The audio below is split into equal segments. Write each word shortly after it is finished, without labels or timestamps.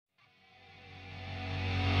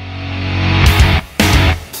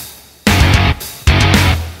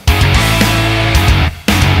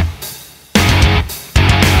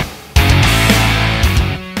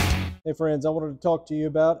Hey friends, I wanted to talk to you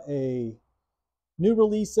about a new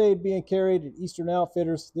release aid being carried at Eastern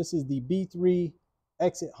Outfitters. This is the B3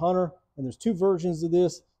 Exit Hunter, and there's two versions of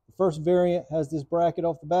this. The first variant has this bracket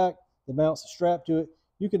off the back that mounts a strap to it.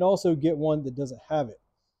 You can also get one that doesn't have it.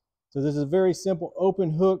 So this is a very simple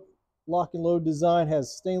open hook lock and load design,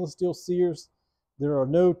 has stainless steel sears. There are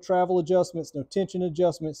no travel adjustments, no tension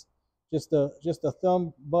adjustments, just a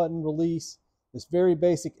thumb button release. It's very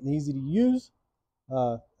basic and easy to use.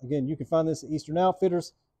 Again, you can find this at Eastern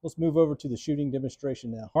Outfitters. Let's move over to the shooting demonstration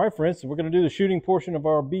now. All right, friends, so we're going to do the shooting portion of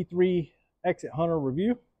our B3 Exit Hunter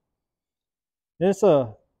review. And it's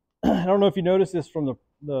I don't know if you noticed this from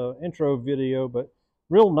the intro video, but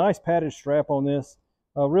real nice padded strap on this.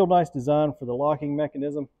 Real nice design for the locking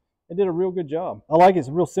mechanism. They did a real good job. I like it. It's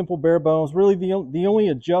real simple, bare bones. Really, the only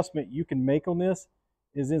adjustment you can make on this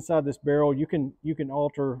is inside this barrel. You can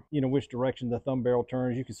alter, which direction the thumb barrel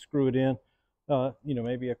turns. You can screw it in.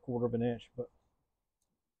 Maybe a 1/4 of an inch, but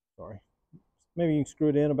sorry, maybe you can screw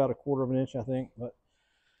it in about a 1/4 of an inch, I think. But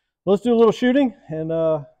let's do a little shooting and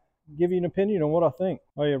give you an opinion on what I think.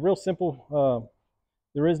 Oh yeah, real simple.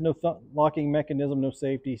 There is no locking mechanism, no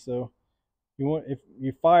safety. So if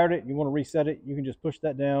you fired it, you want to reset it, you can just push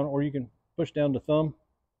that down, or you can push down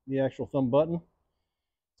the actual thumb button.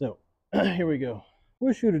 So here we go.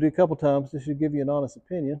 We'll shoot it a couple times. This should give you an honest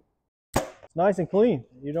opinion. It's nice and clean.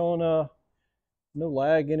 You don't no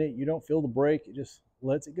lag in it. You don't feel the break. It just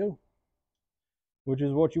lets it go, which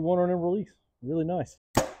is what you want on a release. Really nice.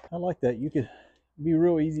 I like that. You could be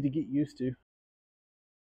real easy to get used to.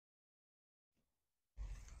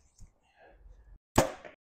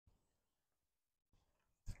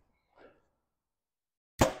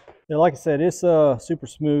 Yeah, like I said, it's super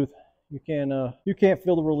smooth. You can't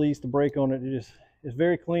feel the release, the break on it. It's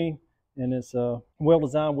very clean, and it's well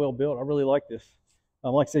designed, well built. I really like this.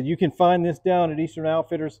 Like I said, you can find this down at Eastern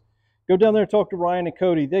Outfitters. Go down there and talk to Ryan and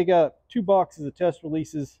Cody. They got 2 boxes of test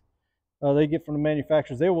releases they get from the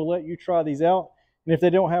manufacturers. They will let you try these out. And if they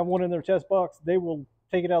don't have one in their test box, they will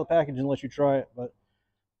take it out of the package and let you try it. But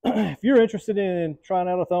if you're interested in trying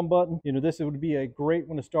out a thumb button, this would be a great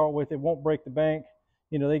one to start with. It won't break the bank.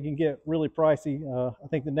 They can get really pricey. I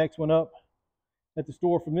think the next one up at the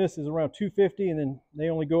store from this is around $250, and then they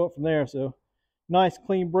only go up from there. So nice,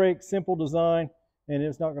 clean break, simple design, and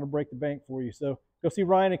it's not going to break the bank for you. So go see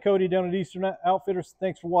Ryan and Cody down at Eastern Outfitters.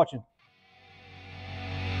 Thanks for watching.